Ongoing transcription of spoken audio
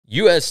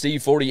USC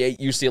 48,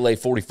 UCLA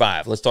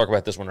 45. Let's talk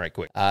about this one right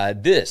quick.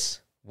 This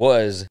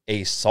was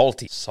a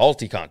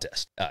salty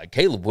contest.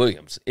 Caleb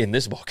Williams in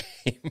this ball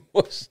game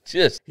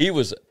he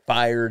was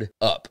fired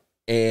up.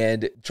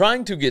 And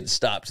trying to get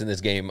stops in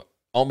this game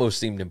almost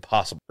seemed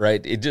impossible,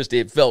 right?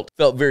 It felt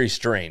very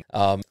strained.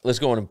 Let's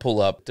go on and pull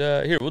up.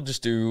 Here, we'll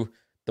just do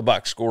the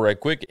box score right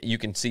quick. You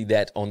can see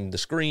that on the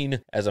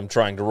screen as I'm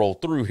trying to roll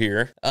through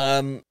here.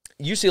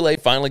 UCLA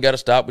finally got a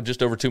stop with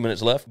just over 2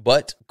 minutes left,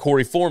 but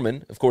Corey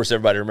Foreman, of course,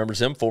 everybody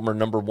remembers him, former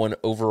number 1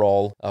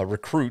 overall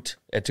recruit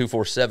at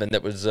 247.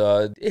 That was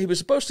he was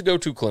supposed to go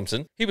to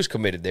Clemson. He was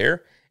committed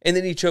there, and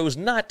then he chose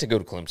not to go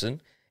to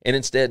Clemson and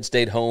instead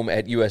stayed home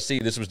at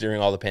USC. This was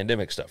during all the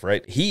pandemic stuff,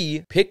 right?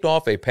 He picked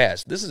off a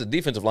pass. This is a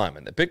defensive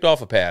lineman that picked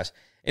off a pass,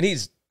 and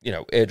he's,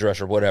 edge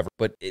rusher, whatever,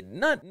 but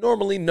not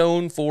normally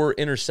known for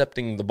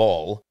intercepting the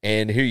ball.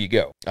 And here you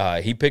go.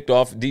 He picked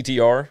off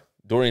DTR,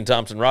 Dorian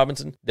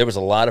Thompson-Robinson. There was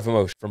a lot of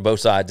emotion from both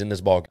sides in this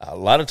ball. A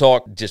lot of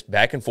talk, just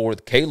back and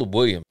forth. Caleb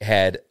Williams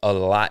had a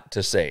lot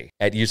to say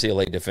at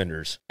UCLA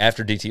defenders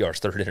after DTR's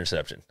third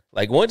interception.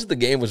 Like, once the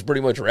game was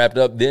pretty much wrapped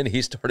up, then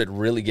he started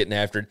really getting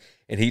after it,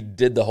 and he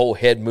did the whole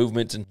head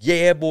movements, and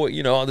yeah,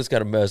 boy, all this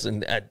kind of mess,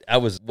 and I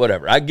was,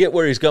 whatever. I get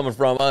where he's coming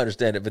from. I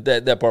understand it, but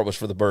that part was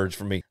for the birds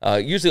for me.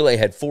 UCLA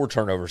had 4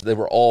 turnovers. They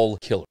were all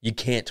killer. You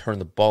can't turn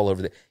the ball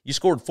over there. You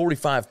scored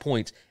 45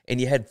 points,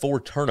 and you had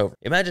 4 turnovers.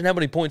 Imagine how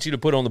many points you'd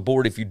have put on the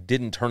board if you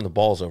didn't turn the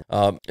balls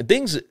over.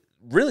 Things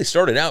really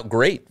started out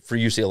great for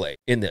UCLA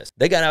in this.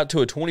 They got out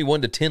to a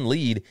 21-10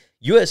 lead.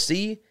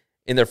 USC,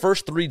 in their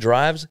first 3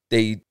 drives,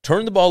 they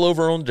turned the ball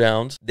over on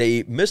downs.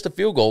 They missed a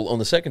field goal on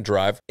the second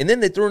drive, and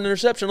then they threw an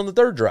interception on the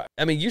third drive.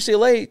 I mean,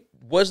 UCLA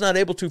was not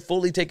able to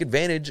fully take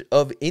advantage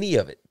of any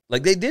of it.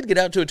 Like, they did get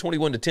out to a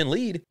 21-10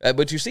 lead,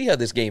 but you see how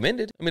this game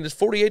ended. I mean, it's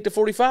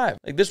 48-45.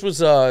 Like, this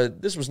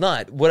was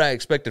not what I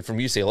expected from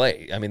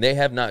UCLA. I mean, they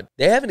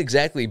haven't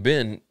exactly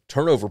been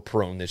turnover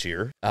prone this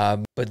year,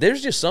 but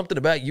there's just something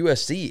about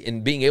USC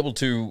in being able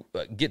to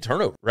get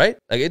turnover, right?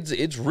 Like,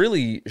 it's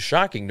really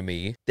shocking to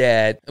me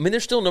that, I mean, they're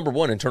still number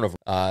 1 in turnover.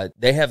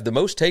 They have the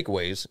most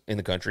takeaways in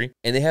the country,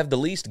 and they have the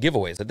least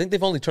giveaways. I think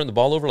they've only turned the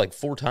ball over like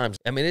 4 times.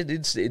 I mean,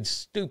 it's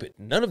stupid.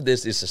 None of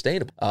this is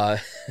sustainable.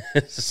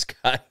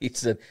 Scott, he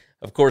said,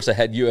 of course, I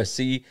had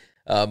USC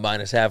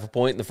minus half a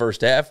point in the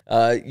first half.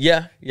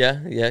 Yeah,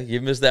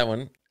 you missed that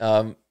one.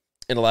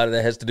 And a lot of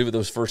that has to do with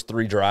those first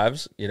 3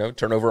 drives,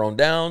 turnover on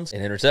downs,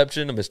 an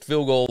interception, a missed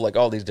field goal, like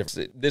all these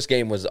different. This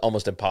game was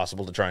almost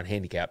impossible to try and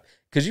handicap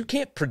because you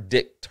can't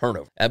predict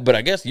turnover. But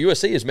I guess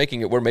USC is making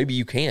it where maybe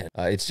you can.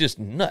 It's just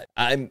nuts.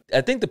 I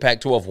think the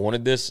Pac-12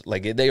 wanted this.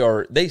 Like,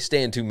 they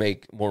stand to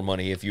make more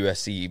money if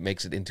USC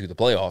makes it into the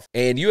playoff.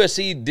 And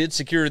USC did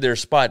secure their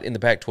spot in the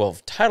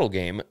Pac-12 title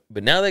game,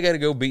 but now they got to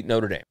go beat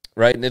Notre Dame.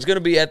 Right, and it's going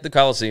to be at the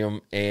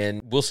Coliseum,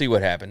 and we'll see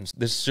what happens.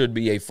 This should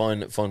be a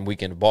fun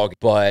weekend of ball game.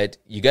 But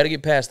you got to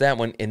get past that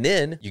one, and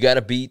then you got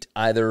to beat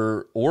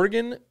either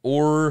Oregon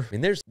or, I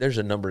mean, there's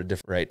a number of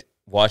different, right?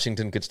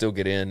 Washington could still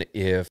get in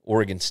if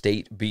Oregon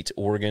State beats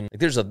Oregon.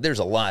 Like, there's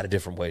a lot of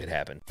different ways it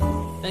happen.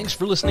 Thanks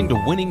for listening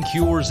to Winning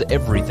Cures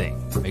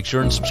Everything. Make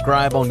sure and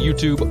subscribe on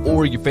YouTube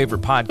or your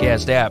favorite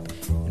podcast app,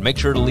 and make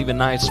sure to leave a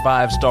nice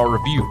 5-star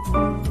review.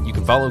 You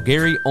can follow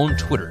Gary on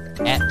Twitter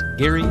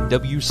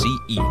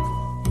 @GaryWCE.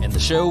 And the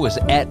show is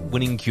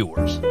 @Winning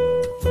Cures.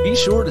 Be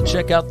sure to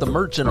check out the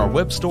merch in our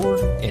web store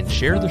and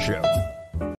share the show.